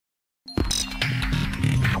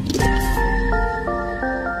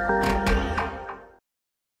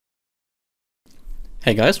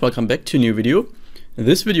Hey guys, welcome back to a new video.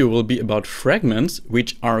 This video will be about fragments,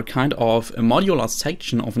 which are kind of a modular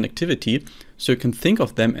section of an activity, so you can think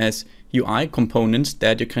of them as UI components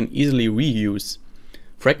that you can easily reuse.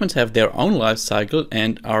 Fragments have their own life cycle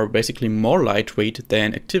and are basically more lightweight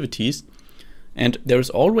than activities, and there is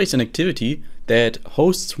always an activity that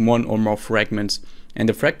hosts one or more fragments, and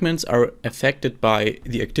the fragments are affected by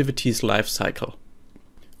the activity's life cycle.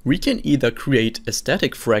 We can either create a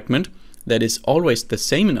static fragment that is always the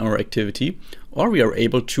same in our activity, or we are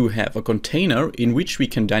able to have a container in which we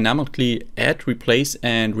can dynamically add, replace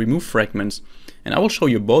and remove fragments. And I will show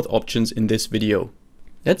you both options in this video.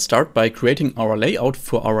 Let's start by creating our layout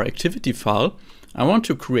for our activity file. I want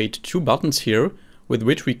to create two buttons here with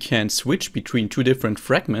which we can switch between two different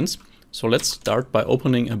fragments. So let's start by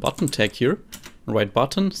opening a button tag here. Right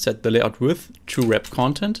button, set the layout width to wrap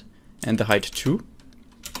content and the height 2.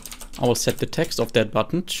 I will set the text of that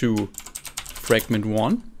button to fragment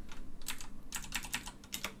 1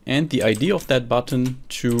 and the ID of that button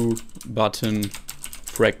to button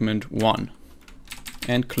fragment 1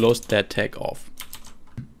 and close that tag off.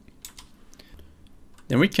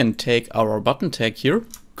 Then we can take our button tag here,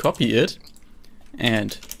 copy it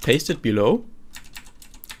and paste it below,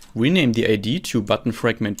 rename the ID to button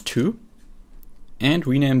fragment 2 and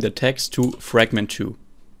rename the text to fragment 2.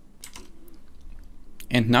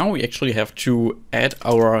 And now we actually have to add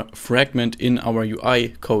our fragment in our UI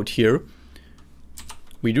code here.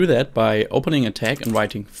 We do that by opening a tag and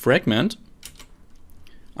writing fragment.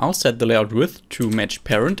 I'll set the layout width to match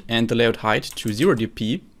parent and the layout height to 0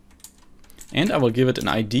 dp. And I will give it an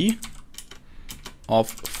ID of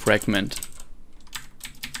fragment.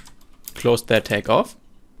 Close that tag off.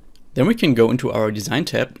 Then we can go into our design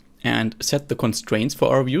tab and set the constraints for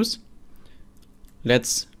our views.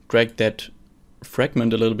 Let's drag that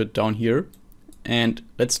fragment a little bit down here, and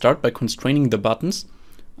let's start by constraining the buttons.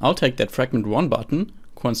 I'll take that fragment 1 button,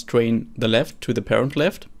 constrain the left to the parent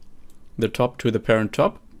left, the top to the parent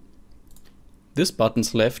top, this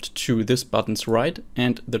button's left to this button's right,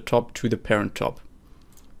 and the top to the parent top.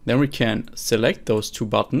 Then we can select those two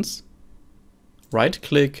buttons, right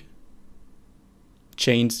click,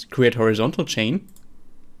 chains, create horizontal chain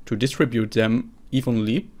to distribute them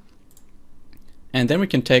evenly, and then we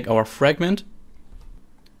can take our fragment,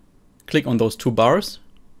 click on those two bars,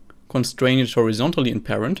 constrain it horizontally in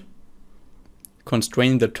parent,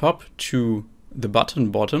 constrain the top to the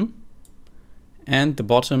button bottom and the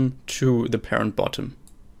bottom to the parent bottom.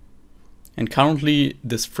 And currently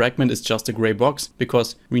this fragment is just a gray box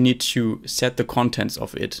because we need to set the contents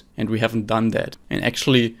of it and we haven't done that. And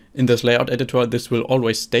actually in this layout editor this will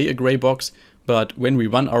always stay a gray box, but when we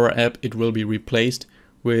run our app it will be replaced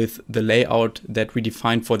with the layout that we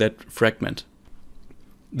defined for that fragment.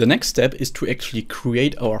 The next step is to actually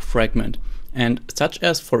create our fragment, and such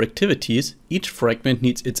as for activities, each fragment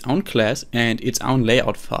needs its own class and its own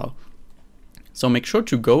layout file. So make sure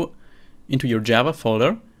to go into your Java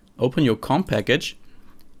folder, open your COM package,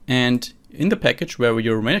 and in the package where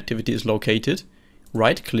your main activity is located,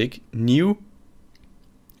 right click new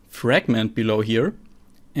fragment below here,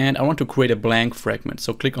 and I want to create a blank fragment,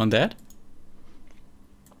 so click on that.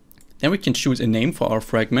 Then we can choose a name for our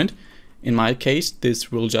fragment. In my case,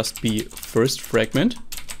 this will just be first fragment,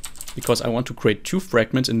 because I want to create two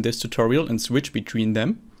fragments in this tutorial and switch between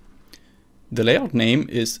them. The layout name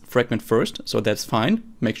is fragment first, so that's fine.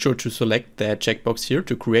 Make sure to select that checkbox here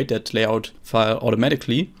to create that layout file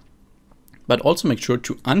automatically, but also make sure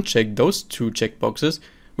to uncheck those two checkboxes,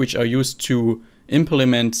 which are used to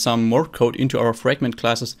implement some more code into our fragment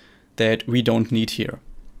classes that we don't need here.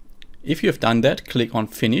 If you have done that, click on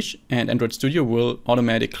Finish and Android Studio will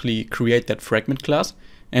automatically create that fragment class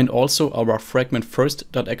and also our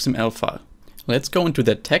fragmentFirst.xml file. Let's go into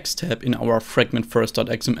the text tab in our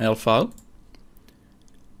fragmentFirst.xml file.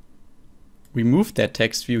 Remove that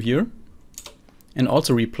text view here and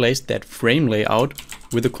also replace that frame layout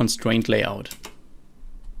with a constraint layout.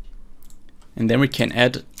 And then we can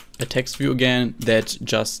add a text view again that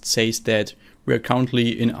just says that we are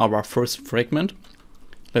currently in our first fragment.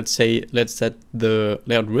 Let's set the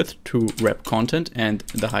layout width to wrap content and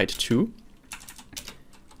the height 2.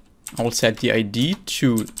 I will set the ID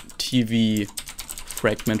to TV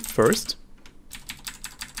fragment first.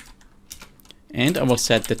 And I will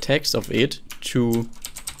set the text of it to,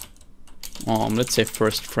 let's say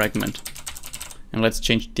first fragment. And let's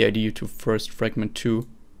change the ID to first fragment 2,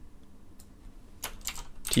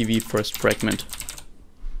 TV first fragment.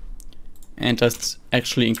 And let's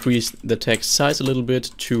actually increase the text size a little bit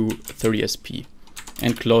to 30 sp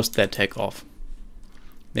and close that tag off.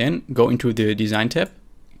 Then go into the design tab,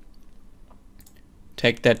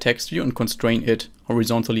 take that text view and constrain it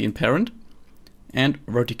horizontally in parent and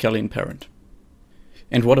vertically in parent.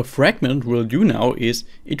 And what a fragment will do now is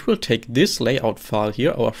it will take this layout file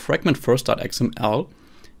here, our fragment first.xml,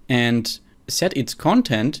 and set its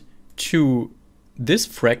content to this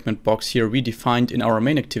fragment box here we defined in our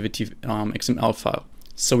main activity XML file.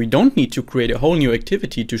 So we don't need to create a whole new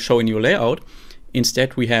activity to show a new layout.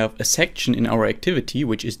 Instead, we have a section in our activity,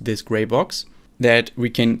 which is this gray box, that we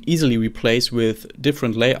can easily replace with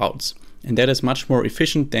different layouts. And that is much more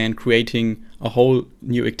efficient than creating a whole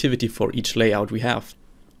new activity for each layout we have.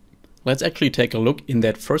 Let's actually take a look in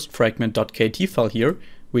that first fragment.kt file here,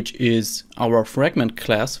 which is our fragment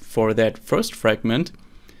class for that first fragment.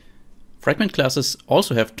 Fragment classes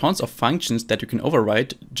also have tons of functions that you can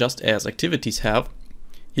override, just as activities have.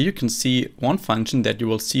 Here you can see one function that you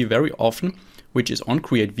will see very often, which is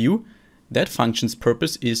onCreateView. That function's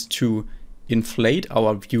purpose is to inflate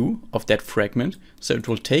our view of that fragment. So it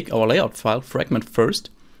will take our layout file, fragment first,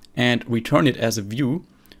 and return it as a view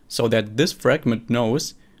so that this fragment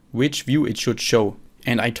knows which view it should show.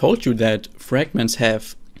 And I told you that fragments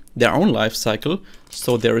have their own life cycle,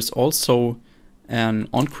 so there is also an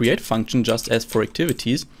onCreate function just as for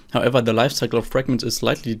activities. However, the life cycle of fragments is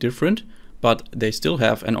slightly different, but they still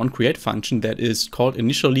have an onCreate function that is called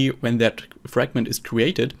initially when that fragment is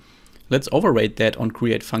created. Let's override that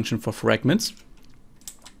onCreate function for fragments.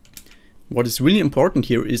 What is really important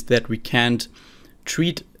here is that we can't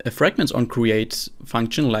treat a fragments onCreate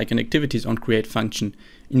function like an activities onCreate function.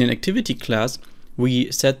 In an activity class,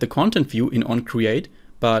 we set the content view in onCreate,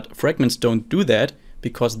 but fragments don't do that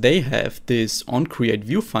because they have this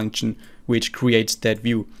onCreateView function which creates that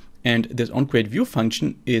view. And this onCreateView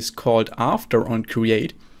function is called after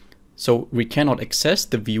onCreate. So we cannot access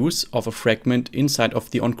the views of a fragment inside of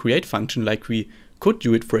the onCreate function like we could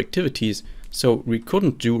do it for activities. So we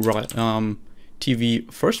couldn't do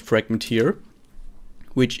TV first fragment here,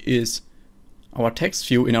 which is our text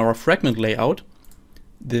view in our fragment layout.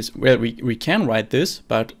 Well, we can write this,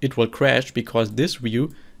 but it will crash because this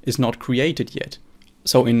view is not created yet.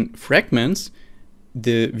 So in fragments,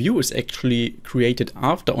 the view is actually created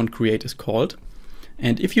after onCreate is called.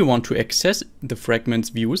 And if you want to access the fragments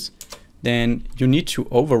views, then you need to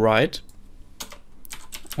override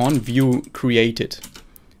onViewCreated.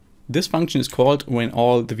 This function is called when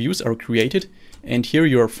all the views are created. And here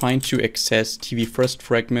you are fine to access TV first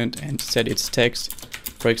fragment and set its text,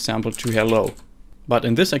 for example, to hello. But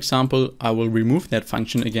in this example, I will remove that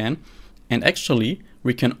function again. And actually,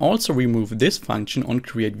 we can also remove this function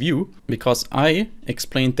onCreateView because I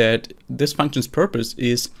explained that this function's purpose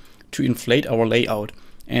is to inflate our layout.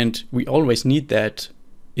 And we always need that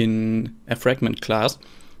in a fragment class,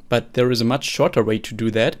 but there is a much shorter way to do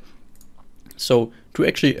that. So to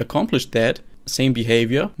actually accomplish that same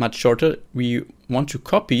behavior, much shorter, we want to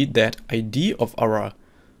copy that ID of our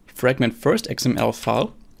fragment first XML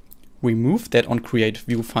file, remove that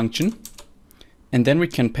onCreateView function, and then we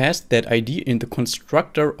can pass that ID in the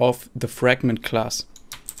constructor of the fragment class.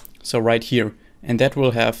 So right here, and that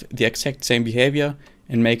will have the exact same behavior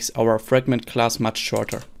and makes our fragment class much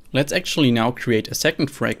shorter. Let's actually now create a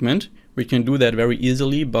second fragment. We can do that very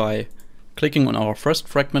easily by clicking on our first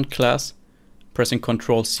fragment class, pressing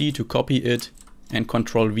Ctrl+C to copy it and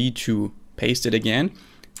Ctrl+V to paste it again.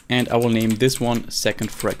 And I will name this one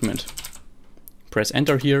second fragment. Press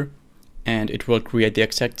enter here and it will create the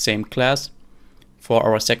exact same class for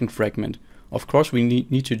our second fragment. Of course, we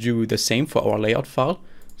need to do the same for our layout file.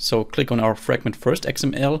 So click on our fragment first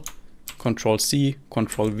XML, Ctrl+C,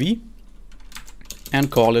 Ctrl+V,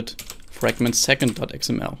 and call it fragment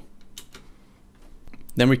second.xml.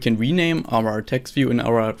 Then we can rename our text view in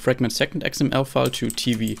our fragment second XML file to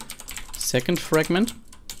TV second fragment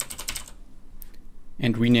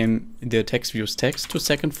and rename the text view's text to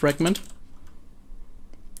second fragment.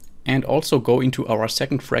 And also go into our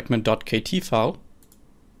second fragment.kt file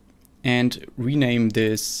and rename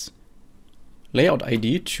this layout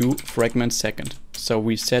ID to fragment second. So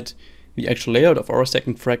we set the actual layout of our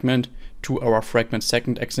second fragment to our fragment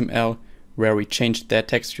second XML, where we changed that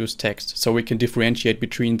text view's text, so we can differentiate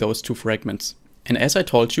between those two fragments. And as I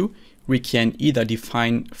told you, we can either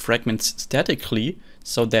define fragments statically,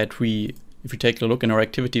 so that we, if we take a look in our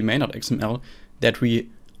activity main.xml, that we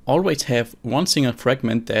always have one single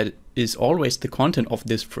fragment that is always the content of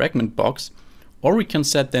this fragment box, or we can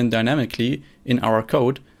set them dynamically in our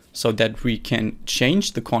code so that we can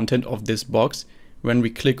change the content of this box when we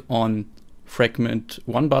click on fragment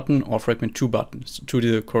 1 button or fragment 2 buttons to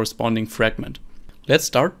the corresponding fragment. Let's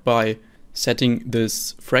start by setting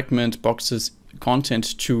this fragment box's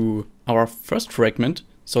content to our first fragment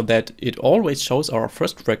so that it always shows our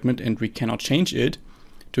first fragment and we cannot change it.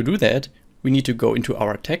 To do that, we need to go into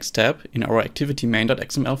our text tab in our activity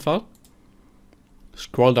main.xml file,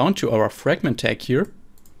 scroll down to our fragment tag here,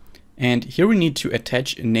 and here we need to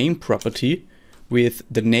attach a name property with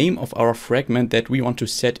the name of our fragment that we want to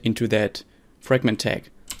set into that fragment tag.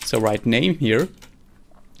 So write name here,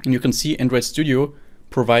 and you can see Android Studio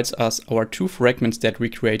provides us our two fragments that we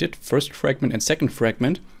created, first fragment and second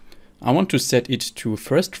fragment. I want to set it to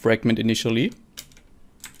first fragment initially.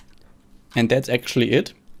 And that's actually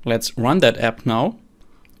it. Let's run that app now.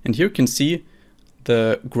 And here you can see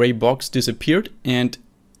the gray box disappeared and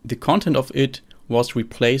the content of it was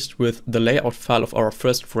replaced with the layout file of our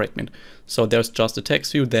first fragment. So there's just a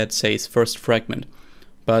text view that says first fragment.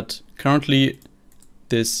 But currently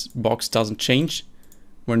this box doesn't change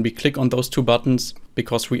when we click on those two buttons,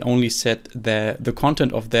 because we only set the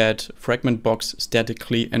content of that fragment box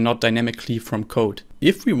statically and not dynamically from code.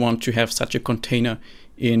 If we want to have such a container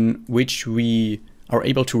in which we are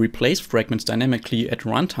able to replace fragments dynamically at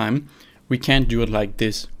runtime, we can't do it like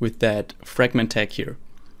this with that fragment tag here.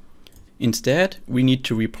 Instead, we need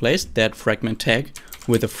to replace that fragment tag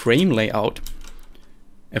with a frame layout.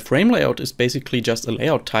 A frame layout is basically just a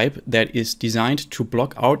layout type that is designed to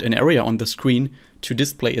block out an area on the screen to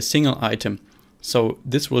display a single item. So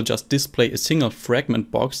this will just display a single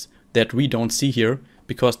fragment box that we don't see here,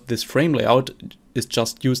 because this frame layout is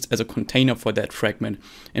just used as a container for that fragment,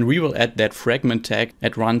 and we will add that fragment tag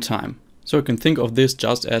at runtime. So you can think of this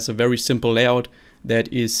just as a very simple layout that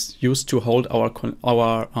is used to hold our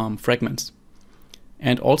fragments.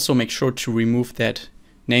 And also make sure to remove that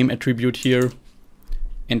name attribute here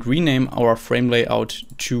and rename our frame layout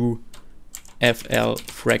to FL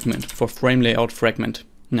fragment for frame layout fragment.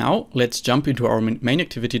 Now let's jump into our main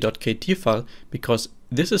activity.kt file, because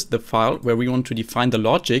this is the file where we want to define the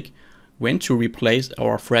logic when to replace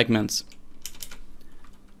our fragments.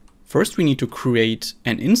 First we need to create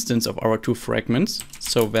an instance of our two fragments.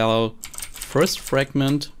 So val first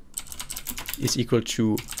fragment is equal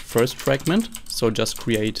to first fragment. So just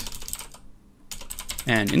create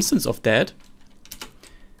an instance of that.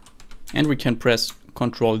 And we can press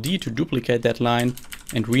Ctrl D to duplicate that line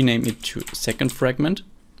and rename it to second fragment.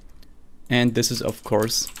 And this is of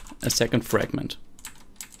course a second fragment.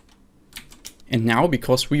 And now,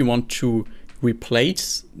 because we want to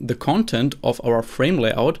replace the content of our frame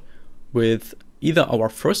layout with either our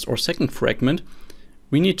first or second fragment,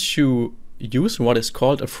 we need to use what is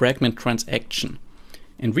called a fragment transaction.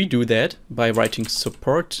 And we do that by writing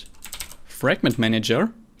support fragment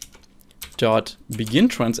manager dot begin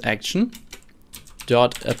transaction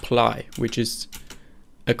dot apply, which is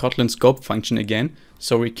a Kotlin scope function again.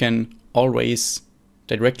 So we can always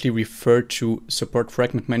directly refer to support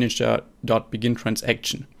fragment manager dot begin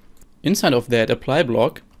transaction. Inside of that apply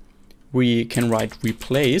block, we can write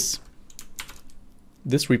replace.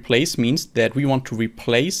 This replace means that we want to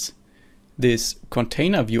replace this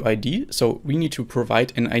container view ID. So we need to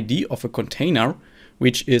provide an ID of a container,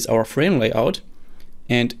 which is our frame layout.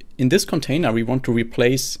 And in this container, we want to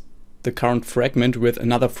replace the current fragment with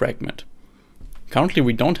another fragment. Currently,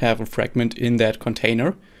 we don't have a fragment in that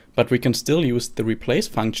container, but we can still use the replace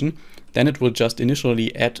function. Then it will just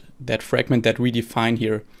initially add that fragment that we define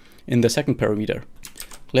here in the second parameter.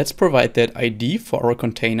 Let's provide that ID for our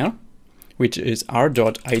container, which is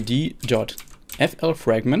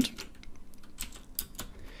r.id.flFragment.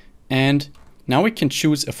 And now we can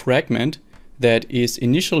choose a fragment that is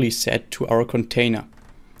initially set to our container.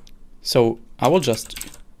 So I will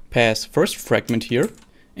just pass first fragment here,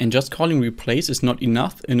 and just calling replace is not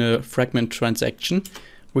enough in a fragment transaction.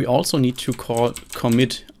 We also need to call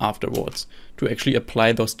commit afterwards to actually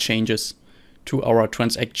apply those changes to our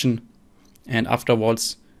transaction. And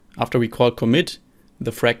afterwards, after we call commit,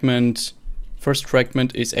 the first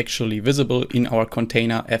fragment is actually visible in our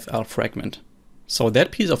container FL fragment. So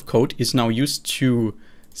that piece of code is now used to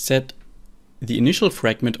set the initial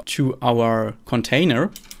fragment to our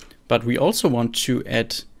container, but we also want to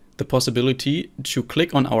add the possibility to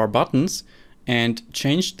click on our buttons and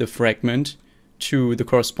change the fragment to the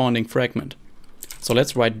corresponding fragment. So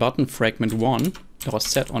let's write button fragment 1 or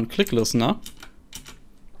set on click listener.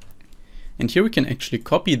 And here we can actually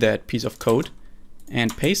copy that piece of code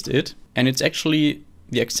and paste it. And it's actually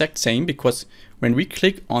the exact same, because when we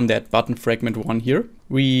click on that button fragment 1 here,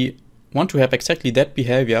 we want to have exactly that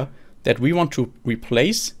behavior, that we want to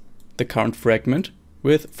replace the current fragment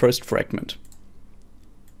with first fragment.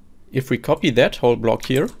 If we copy that whole block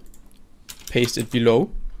here, paste it below,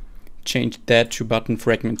 change that to button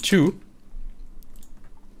fragment 2,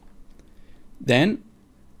 then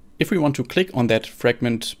if we want to click on that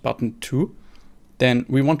fragment button 2, then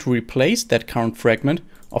we want to replace that current fragment,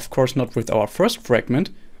 of course not with our first fragment,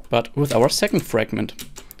 but with our second fragment.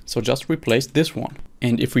 So just replace this one.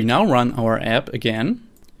 And if we now run our app again,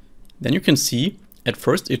 then you can see at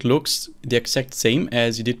first it looks the exact same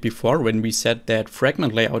as it did before when we set that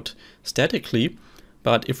fragment layout statically.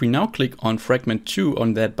 But if we now click on fragment 2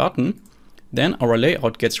 on that button, then our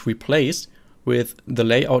layout gets replaced with the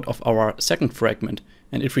layout of our second fragment.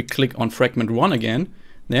 And if we click on fragment 1 again,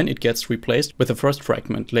 then it gets replaced with the first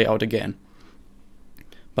fragment layout again.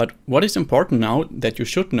 But what is important now that you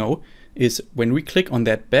should know is when we click on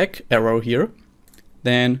that back arrow here,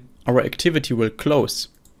 then our activity will close,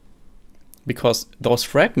 because those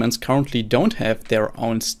fragments currently don't have their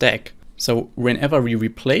own stack. So whenever we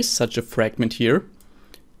replace such a fragment here,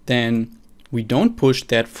 then we don't push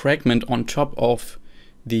that fragment on top of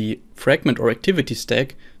the fragment or activity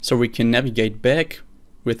stack, so we can navigate back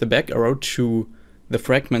with the back arrow to the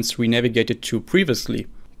fragments we navigated to previously.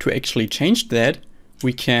 To actually change that,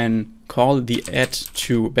 we can call the add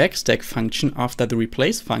to backstack function after the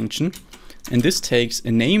replace function, and this takes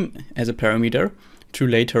a name as a parameter to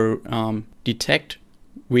later detect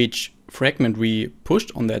which fragment we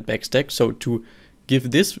pushed on that backstack. So to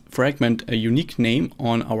give this fragment a unique name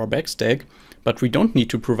on our backstack, but we don't need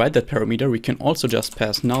to provide that parameter. We can also just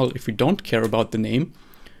pass null if we don't care about the name.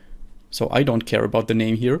 So I don't care about the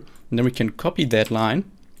name here. And then we can copy that line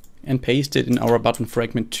and paste it in our button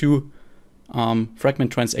fragment 2,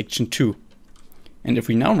 fragment transaction 2. And if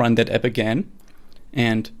we now run that app again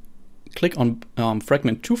and click on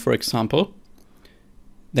fragment 2, for example,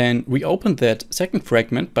 then we open that second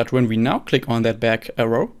fragment, but when we now click on that back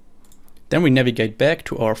arrow, then we navigate back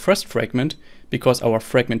to our first fragment because our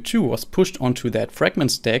fragment 2 was pushed onto that fragment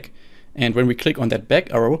stack. And when we click on that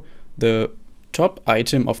back arrow, the top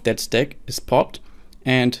item of that stack is popped,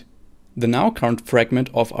 and the now current fragment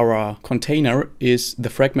of our container is the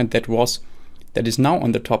fragment that is now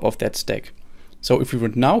on the top of that stack. So if we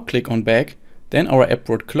would now click on back, then our app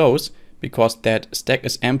would close because that stack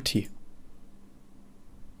is empty.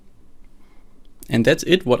 And that's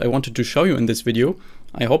it, what I wanted to show you in this video.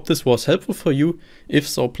 I hope this was helpful for you. If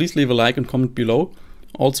so, please leave a like and comment below.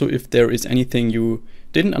 Also, if there is anything you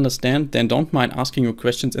didn't understand, then don't mind asking your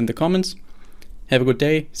questions in the comments. Have a good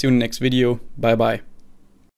day. See you in the next video. Bye bye.